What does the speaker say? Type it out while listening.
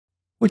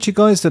which you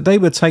guys today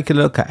we'll take a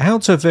look at how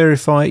to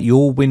verify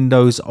your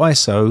Windows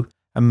ISO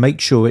and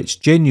make sure it's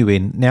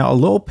genuine. Now, a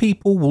lot of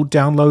people will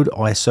download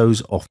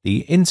ISOs off the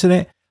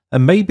internet,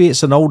 and maybe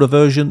it's an older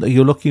version that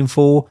you're looking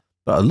for,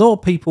 but a lot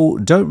of people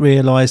don't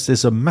realize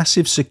there's a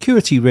massive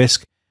security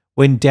risk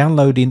when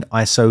downloading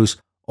ISOs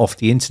off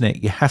the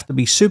internet. You have to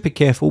be super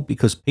careful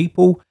because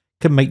people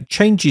can make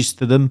changes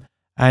to them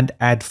and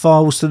add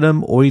files to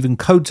them or even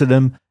code to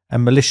them,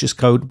 and malicious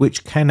code,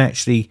 which can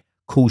actually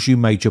cause you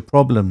major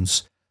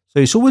problems. So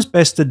it's always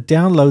best to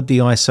download the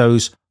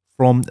ISOs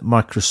from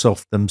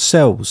Microsoft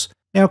themselves.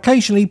 Now,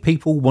 occasionally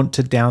people want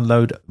to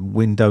download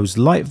Windows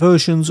Lite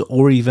versions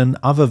or even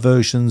other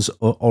versions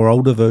or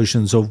older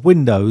versions of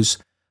Windows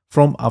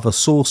from other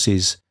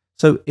sources.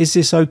 So is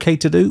this okay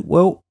to do?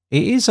 Well,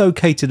 it is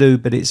okay to do,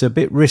 but it's a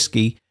bit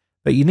risky.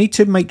 But you need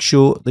to make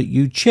sure that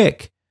you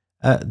check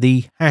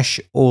the hash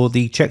or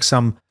the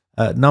checksum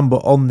number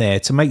on there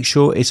to make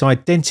sure it's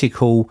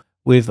identical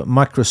with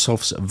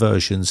Microsoft's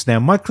versions. Now,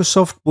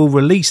 Microsoft will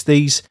release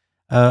these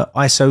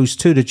ISOs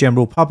to the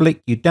general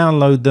public. You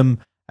download them,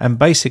 and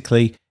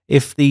basically,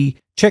 if the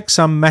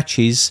checksum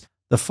matches,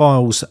 the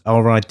files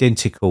are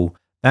identical.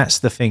 That's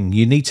the thing.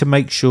 You need to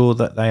make sure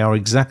that they are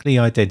exactly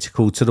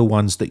identical to the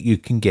ones that you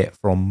can get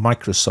from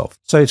Microsoft.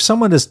 So if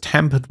someone has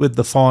tampered with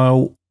the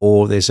file,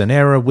 or there's an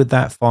error with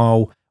that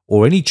file,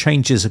 or any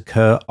changes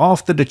occur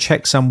after the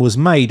checksum was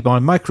made by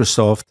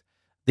Microsoft,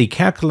 the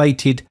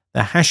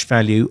hash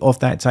value of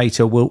that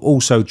data will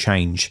also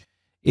change.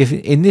 If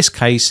in this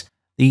case,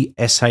 the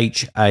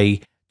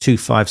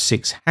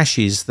SHA-256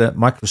 hashes that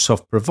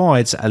Microsoft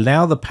provides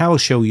allow the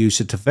PowerShell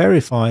user to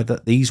verify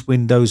that these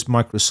Windows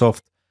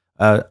Microsoft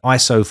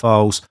ISO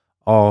files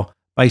are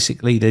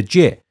basically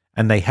legit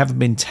and they haven't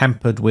been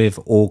tampered with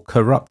or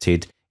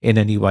corrupted in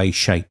any way,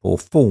 shape or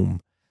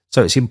form.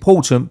 So it's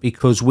important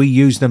because we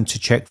use them to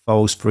check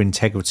files for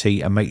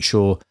integrity and make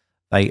sure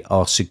they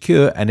are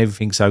secure and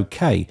everything's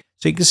okay.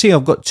 So you can see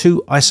I've got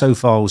two ISO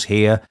files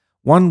here,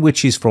 one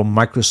which is from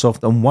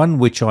Microsoft and one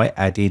which I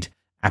added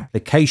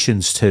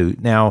applications to.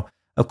 Now,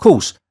 of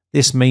course,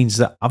 this means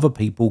that other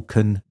people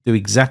can do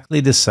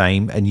exactly the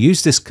same and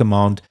use this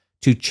command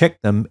to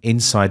check them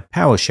inside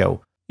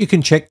PowerShell. You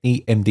can check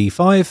the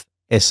MD5,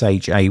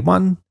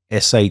 SHA1,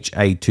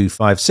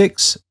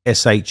 SHA256,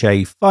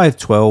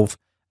 SHA512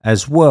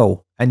 as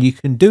well. And you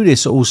can do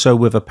this also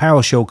with a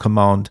PowerShell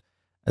command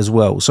as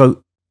well.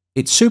 So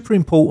it's super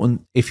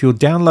important if you're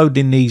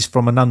downloading these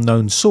from an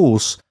unknown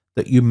source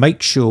that you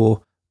make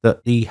sure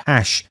that the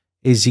hash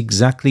is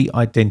exactly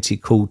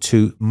identical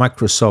to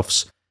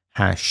Microsoft's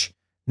hash.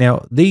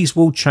 Now, these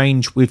will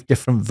change with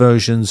different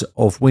versions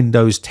of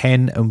Windows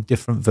 10 and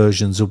different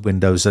versions of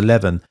Windows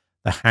 11.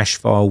 The hash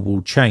file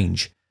will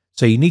change.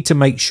 So you need to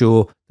make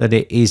sure that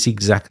it is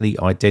exactly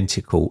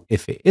identical.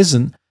 If it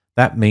isn't,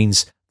 that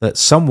means that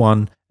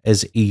someone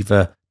has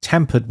either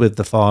tampered with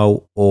the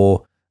file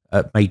or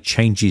made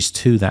changes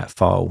to that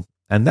file.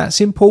 And that's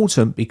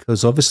important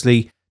because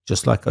obviously,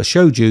 just like I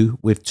showed you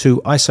with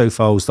two ISO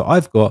files that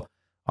I've got,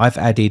 I've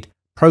added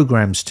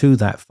programs to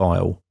that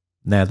file.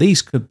 Now,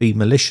 these could be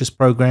malicious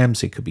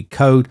programs, it could be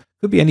code,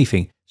 could be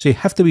anything. So you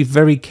have to be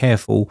very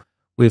careful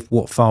with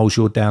what files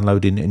you're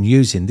downloading and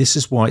using. This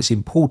is why it's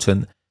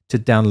important to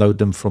download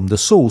them from the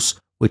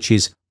source, which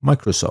is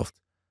Microsoft.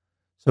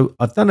 So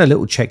I've done a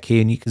little check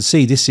here and you can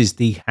see this is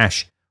the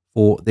hash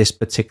for this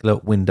particular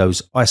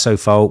Windows ISO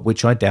file,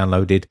 which I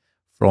downloaded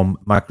from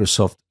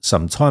Microsoft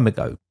some time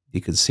ago. You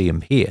can see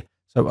them here.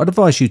 So I'd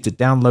advise you to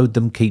download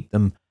them, keep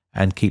them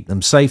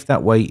safe.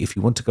 That way, if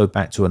you want to go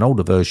back to an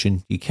older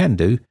version, you can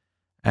do.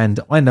 And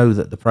I know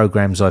that the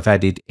programs I've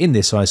added in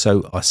this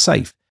ISO are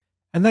safe.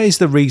 And that is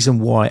the reason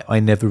why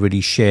I never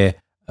really share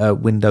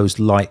Windows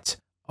Lite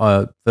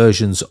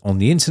versions on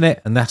the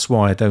internet. And that's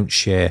why I don't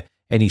share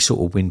any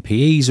sort of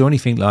WinPEs or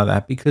anything like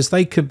that, because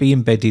they could be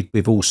embedded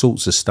with all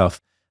sorts of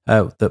stuff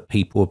that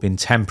people have been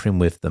tampering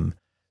with them.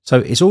 So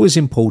it's always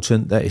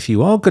important that if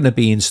you are going to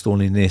be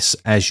installing this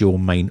as your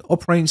main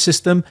operating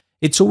system,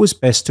 it's always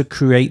best to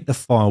create the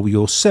file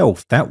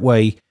yourself. That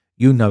way,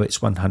 you know it's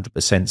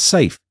 100%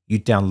 safe. You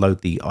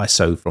download the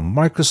ISO from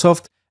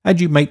Microsoft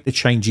and you make the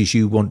changes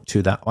you want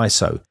to that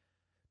ISO.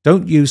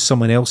 Don't use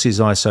someone else's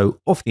ISO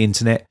off the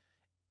internet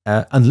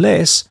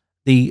unless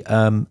the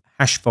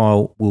hash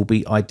file will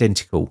be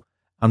identical.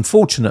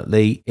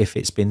 Unfortunately, if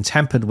it's been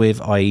tampered with,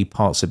 i.e.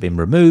 parts have been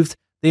removed,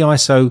 the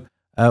ISO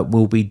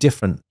will be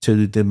different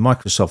to the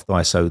Microsoft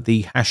ISO.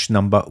 The hash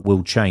number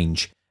will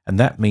change, and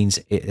that means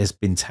it has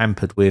been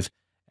tampered with,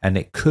 and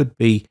it could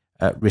be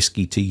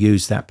risky to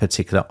use that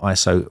particular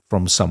ISO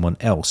from someone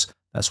else.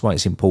 That's why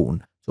it's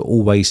important to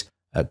always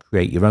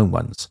create your own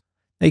ones.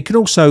 Now, you can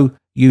also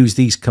use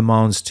these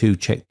commands to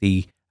check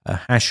the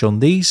hash on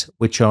these,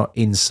 which are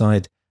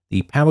inside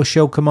the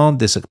PowerShell command.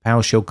 There's a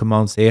PowerShell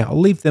commands there. I'll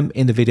leave them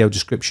in the video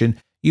description.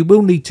 You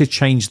will need to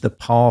change the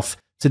path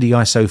to the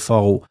ISO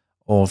file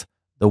of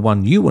the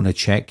one you want to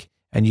check,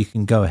 and you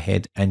can go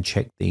ahead and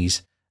check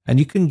these. And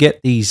you can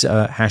get these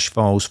hash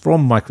files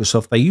from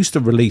Microsoft. They used to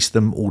release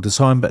them all the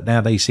time, but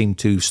now they seem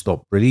to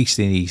stop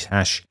releasing these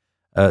hash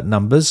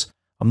numbers.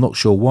 I'm not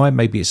sure why,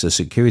 maybe it's a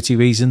security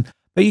reason,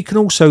 but you can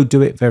also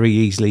do it very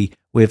easily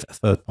with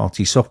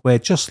third-party software,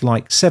 just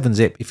like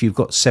 7-zip. If you've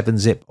got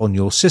 7-zip on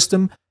your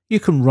system, you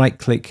can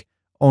right-click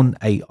on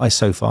a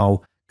ISO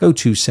file, go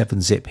to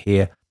 7-zip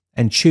here,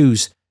 and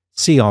choose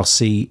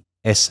CRC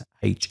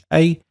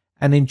SHA,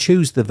 and then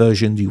choose the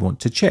version you want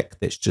to check.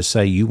 Let's just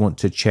say you want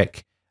to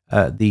check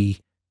the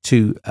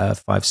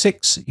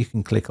 256. You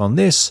can click on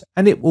this,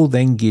 and it will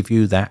then give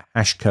you that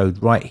hash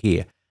code right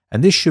here.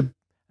 And this should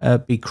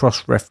be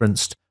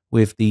cross-referenced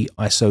with the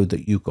ISO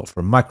that you got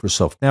from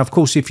Microsoft. Now, of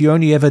course, if you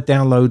only ever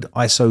download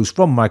ISOs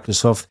from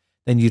Microsoft,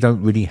 then you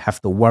don't really have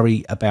to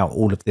worry about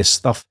all of this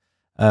stuff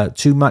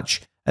too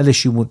much,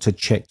 unless you want to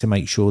check to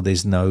make sure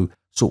there's no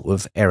sort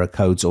of error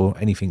codes or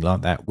anything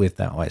like that with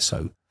that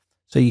ISO.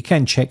 So you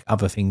can check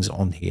other things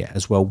on here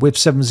as well. With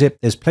 7-zip,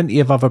 there's plenty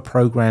of other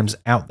programs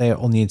out there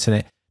on the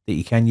internet that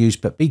you can use,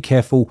 but be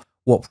careful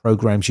what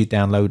programs you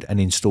download and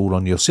install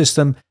on your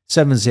system.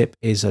 7-zip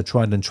is a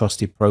tried and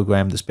trusted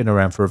program that's been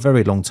around for a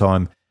very long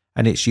time,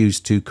 and it's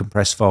used to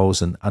compress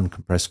files and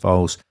uncompress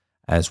files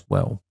as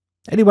well.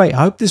 Anyway,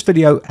 I hope this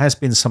video has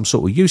been some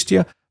sort of use to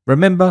you.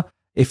 Remember,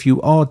 if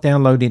you are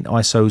downloading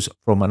ISOs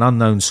from an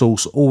unknown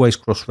source, always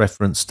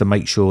cross-reference to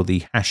make sure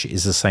the hash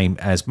is the same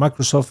as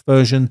Microsoft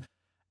version.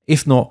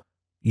 If not,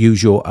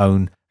 use your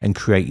own and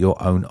create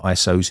your own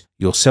ISOs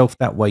yourself.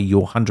 That way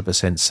you're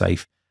 100%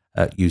 safe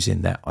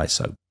using that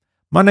ISO.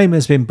 My name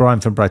has been Brian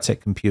from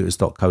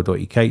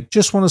briteccomputers.co.uk.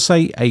 Just want to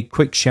say a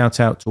quick shout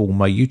out to all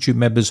my YouTube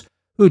members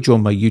who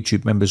join my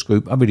YouTube members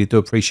group. I really do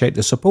appreciate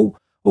the support.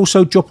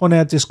 Also, drop on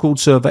our Discord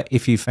server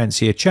if you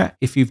fancy a chat.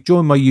 If you've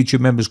joined my YouTube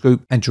members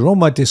group and you're on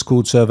my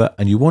Discord server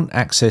and you want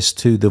access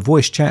to the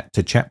voice chat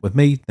to chat with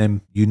me,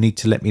 then you need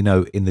to let me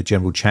know in the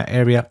general chat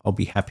area. I'll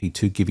be happy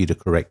to give you the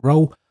correct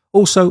role.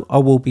 Also, I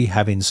will be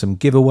having some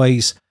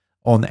giveaways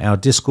on our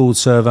Discord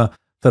server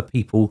for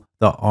people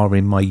that are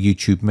in my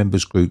YouTube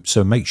members group.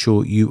 So make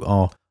sure you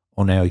are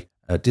on our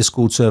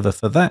Discord server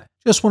for that.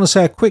 Just want to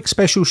say a quick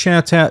special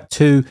shout out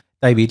to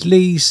David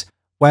Lees,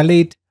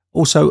 Walid,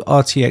 also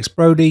RTX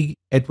Brody,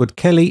 Edward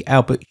Kelly,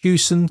 Albert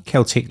Hewson,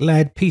 Celtic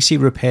Lad,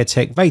 PC Repair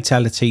Tech,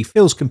 Fatality,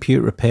 Phil's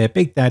Computer Repair,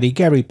 Big Daddy,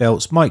 Gary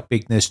Belts, Mike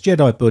Bigness,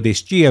 Jedi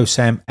Buddhist, Geo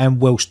Sam, and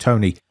Welsh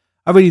Tony.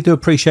 I really do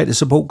appreciate the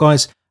support,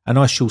 guys, and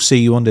I shall see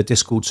you on the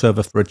Discord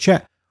server for a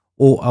chat,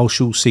 or I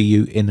shall see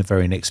you in the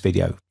very next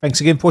video. Thanks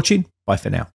again for watching. Bye for now.